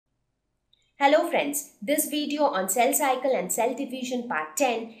Hello friends, this video on cell cycle and cell division part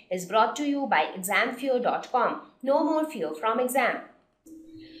 10 is brought to you by examfear.com. No more fear from exam.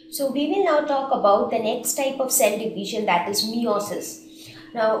 So we will now talk about the next type of cell division, that is meiosis.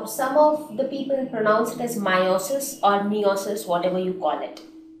 Now some of the people pronounce it as meiosis or meiosis, whatever you call it.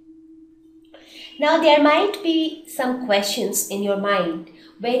 Now there might be some questions in your mind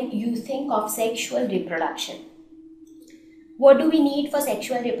when you think of sexual reproduction. What do we need for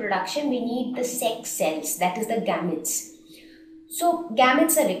sexual reproduction? We need the sex cells, that is the gametes. So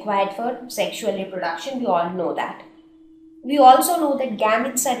gametes are required for sexual reproduction, we all know that. We also know that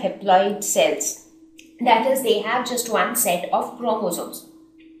gametes are haploid cells, that is they have just one set of chromosomes.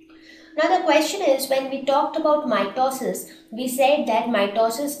 Now the question is, when we talked about mitosis, we said that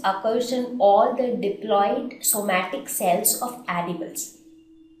mitosis occurs in all the diploid somatic cells of animals.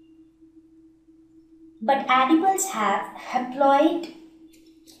 But animals have haploid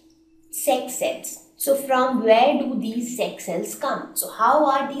sex cells. So from where do these sex cells come? So how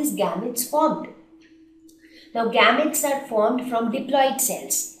are these gametes formed? Now gametes are formed from diploid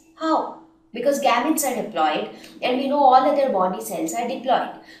cells. How? Because gametes are haploid and we know all other body cells are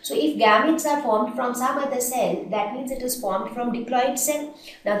diploid. So if gametes are formed from some other cell, that means it is formed from diploid cell.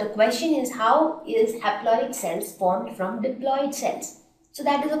 Now the question is, how is haploid cells formed from diploid cells? So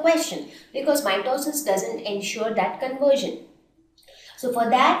that is a question, because mitosis doesn't ensure that conversion. So for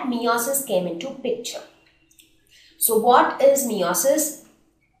that, meiosis came into picture. So what is meiosis?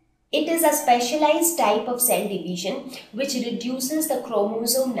 It is a specialized type of cell division which reduces the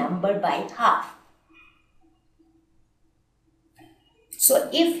chromosome number by half. So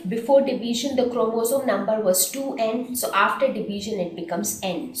if before division the chromosome number was 2n, so after division it becomes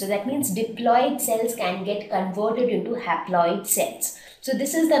n. So that means diploid cells can get converted into haploid cells. So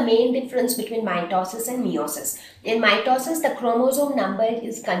this is the main difference between mitosis and meiosis. In mitosis, the chromosome number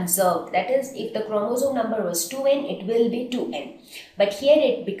is conserved. That is, if the chromosome number was 2n, it will be 2n. But here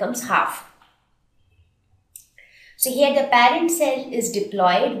it becomes half. So here the parent cell is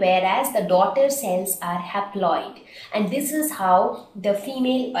diploid, whereas the daughter cells are haploid. And this is how the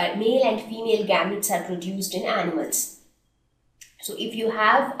male and female gametes are produced in animals. So if you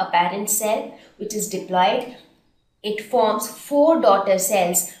have a parent cell which is diploid, it forms 4 daughter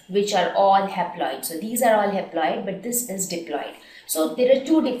cells which are all haploid. So these are all haploid, but this is diploid. So there are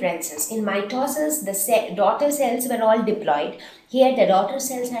two differences. In mitosis, the daughter cells were all diploid. Here the daughter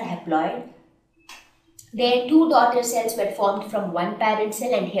cells are haploid. There 2 daughter cells were formed from one parent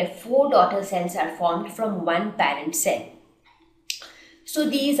cell, and here 4 daughter cells are formed from one parent cell. So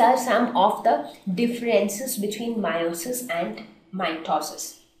these are some of the differences between meiosis and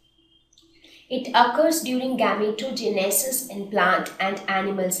mitosis. It occurs during gametogenesis in plant and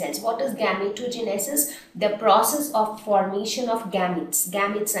animal cells. What is gametogenesis? The process of formation of gametes.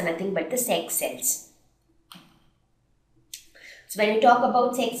 Gametes are nothing but the sex cells. So when we talk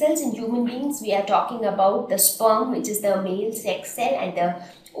about sex cells in human beings, we are talking about the sperm, which is the male sex cell, and the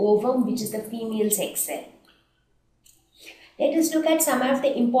ovum, which is the female sex cell. Let us look at some of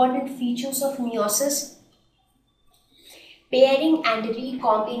the important features of meiosis. Pairing and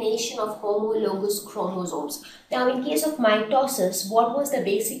recombination of homologous chromosomes. Now in case of mitosis, what was the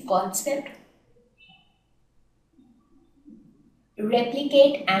basic concept?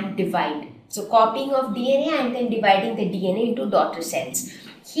 Replicate and divide. So copying of DNA and then dividing the DNA into daughter cells.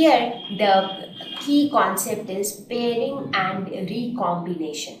 Here the key concept is pairing and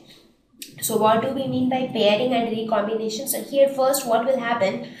recombination. So what do we mean by pairing and recombination? So here first what will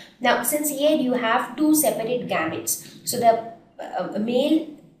happen, now since here you have 2 separate gametes, so the male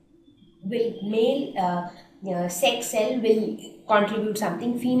sex cell will contribute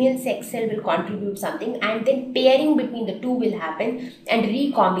something, female sex cell will contribute something, and then pairing between the two will happen, and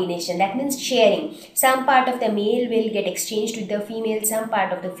recombination, that means sharing. Some part of the male will get exchanged with the female, some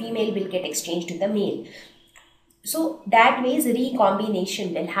part of the female will get exchanged with the male. So that way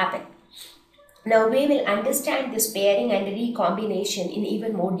recombination will happen. Now we will understand this pairing and recombination in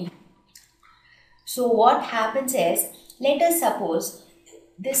even more detail. So what happens is, let us suppose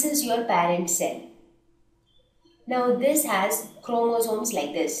this is your parent cell. Now this has chromosomes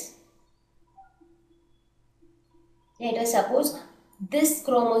like this. Let us suppose this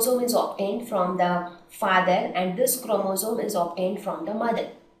chromosome is obtained from the father and this chromosome is obtained from the mother.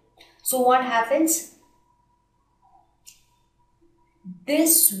 So what happens?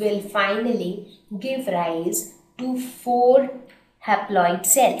 This will finally give rise to 4 haploid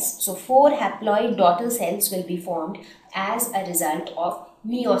cells. So 4 haploid daughter cells will be formed as a result of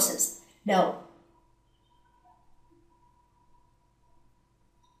meiosis. Now,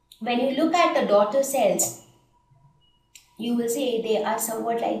 when you look at the daughter cells, you will say they are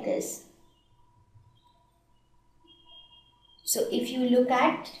somewhat like this. So if you look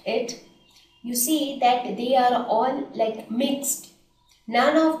at it, you see that they are all like mixed.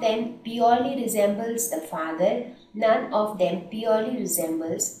 None of them purely resembles the father, none of them purely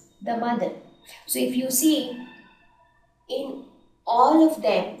resembles the mother. So if you see, in all of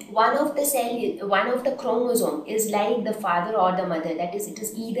them, one of the chromosome is like the father or the mother. That is, it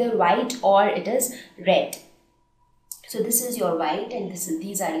is either white or it is red. So this is your white and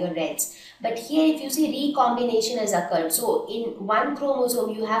these are your reds. But here if you see, recombination has occurred. So in one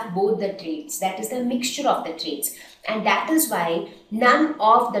chromosome you have both the traits. That is the mixture of the traits. And that is why none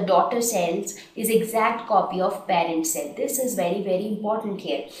of the daughter cells is exact copy of parent cell. This is very, very important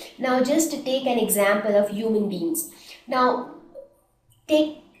here. Now just to take an example of human beings. Now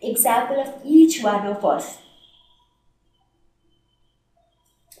take example of each one of us.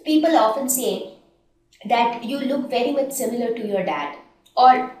 People often say that you look very much similar to your dad,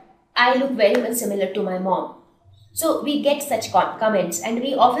 or I look very much similar to my mom. So we get such comments and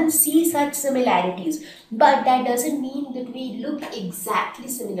we often see such similarities, but that doesn't mean that we look exactly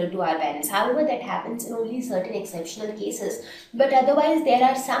similar to our parents. However, that happens in only certain exceptional cases, but otherwise there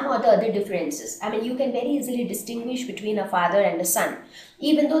are some other differences. I mean, you can very easily distinguish between a father and a son,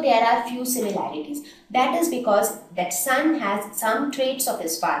 even though there are few similarities. That is because that son has some traits of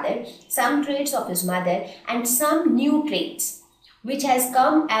his father, some traits of his mother, and some new traits which has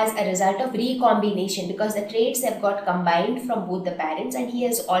come as a result of recombination, because the traits have got combined from both the parents and he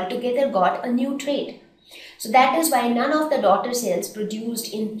has altogether got a new trait. So that is why none of the daughter cells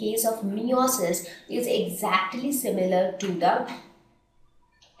produced in case of meiosis is exactly similar to the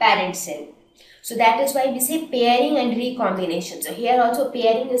parent cell. So that is why we say pairing and recombination. So here also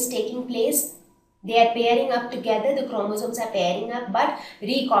pairing is taking place. They are pairing up together, the chromosomes are pairing up, but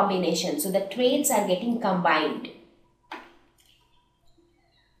recombination. So the traits are getting combined.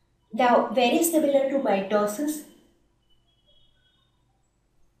 Now, very similar to mitosis,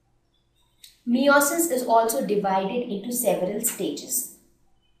 meiosis is also divided into several stages.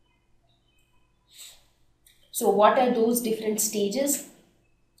 So, what are those different stages?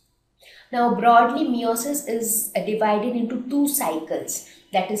 Now, broadly, meiosis is divided into two cycles,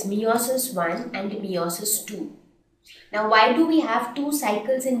 that is meiosis 1 and meiosis 2. Now, why do we have two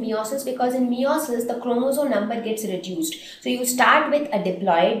cycles in meiosis? Because in meiosis, the chromosome number gets reduced. So, you start with a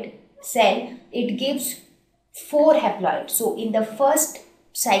diploid cell, it gives 4 haploids. So in the first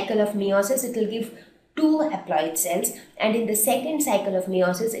cycle of meiosis, it will give 2 haploid cells, and in the second cycle of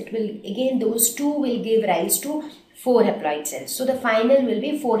meiosis, it will again, those 2 will give rise to 4 haploid cells. So the final will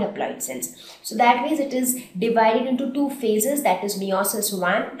be 4 haploid cells. So that means it is divided into 2 phases, that is meiosis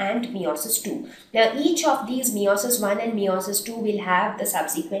 1 and meiosis 2. Now each of these meiosis 1 and meiosis 2 will have the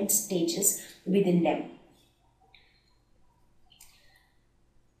subsequent stages within them.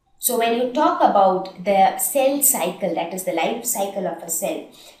 So when you talk about the cell cycle, that is the life cycle of a cell.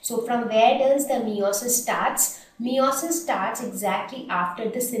 So from where does the meiosis starts? Meiosis starts exactly after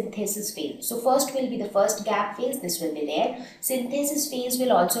the synthesis phase. So first will be the first gap phase, this will be there. Synthesis phase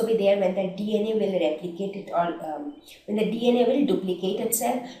will also be there when the DNA will replicate it, or when the DNA will duplicate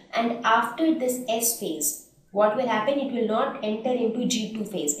itself. And after this S phase, what will happen? It will not enter into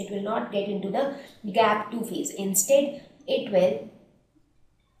G2 phase. It will not get into the gap 2 phase. Instead, it will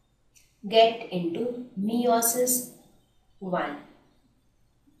get into meiosis 1.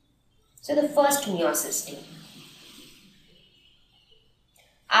 So the first meiosis stage.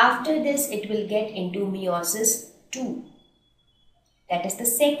 After this, it will get into meiosis 2. That is the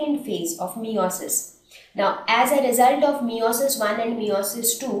second phase of meiosis. Now, as a result of meiosis 1 and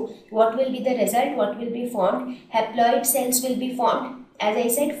meiosis 2, what will be the result? What will be formed? Haploid cells will be formed. As I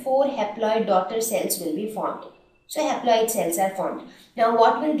said, 4 haploid daughter cells will be formed. So haploid cells are formed. Now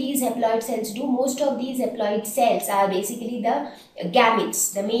what will these haploid cells do? Most of these haploid cells are basically the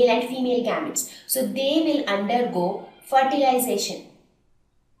gametes, the male and female gametes. So they will undergo fertilization.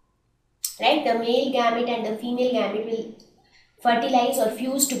 Right? The male gamete and the female gamete will fertilize or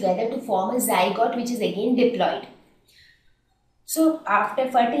fuse together to form a zygote, which is again diploid. So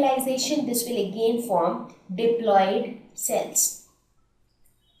after fertilization, this will again form diploid cells.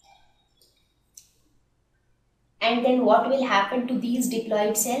 And then what will happen to these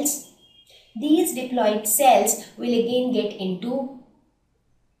diploid cells? These diploid cells will again get into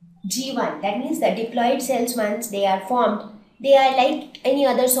G1. That means the diploid cells, once they are formed, They are like any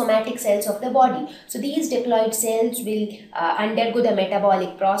other somatic cells of the body. So these diploid cells will undergo the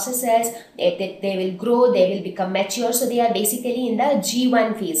metabolic processes, they will grow, they will become mature. So they are basically in the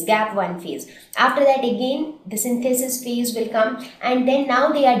G1 phase, gap 1 phase. After that again the synthesis phase will come, and then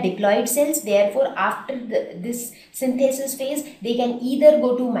now they are diploid cells. Therefore after this synthesis phase, they can either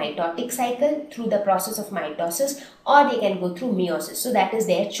go to mitotic cycle through the process of mitosis, or they can go through meiosis. So that is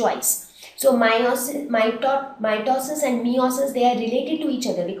their choice. So mitosis and meiosis, they are related to each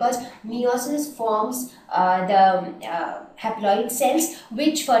other, because meiosis forms the haploid cells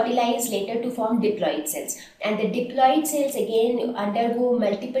which fertilize later to form diploid cells, and the diploid cells again undergo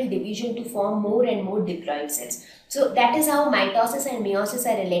multiple division to form more and more diploid cells. So that is how mitosis and meiosis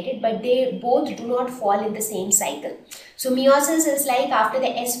are related, but they both do not fall in the same cycle. So meiosis is like after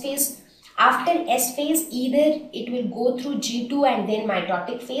the S phase. After S phase, either it will go through G2 and then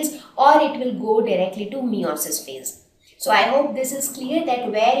mitotic phase, or it will go directly to meiosis phase. So I hope this is clear that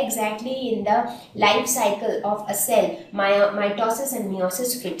where exactly in the life cycle of a cell mitosis and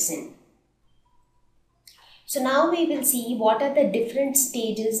meiosis fits in. So now we will see what are the different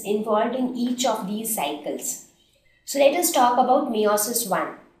stages involved in each of these cycles. So let us talk about meiosis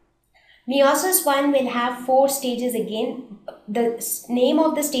 1. Meiosis 1 will have 4 stages again. The name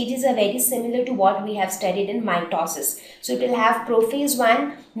of the stages are very similar to what we have studied in mitosis. So it will have prophase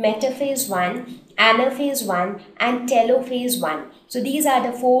 1, metaphase 1, anaphase 1 and telophase 1. So these are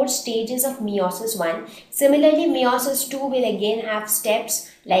the 4 stages of meiosis 1. Similarly, meiosis 2 will again have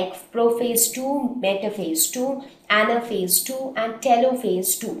steps like prophase 2, metaphase 2, anaphase 2 and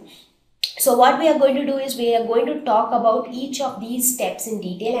telophase 2. So what we are going to do is we are going to talk about each of these steps in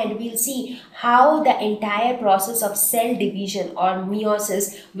detail, and we'll see how the entire process of cell division or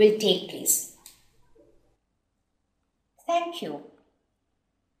meiosis will take place. Thank you.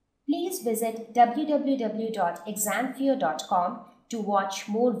 Please visit www.examfear.com to watch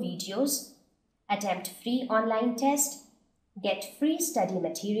more videos, attempt free online test, get free study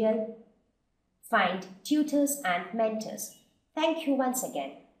material, find tutors and mentors. Thank you once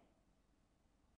again.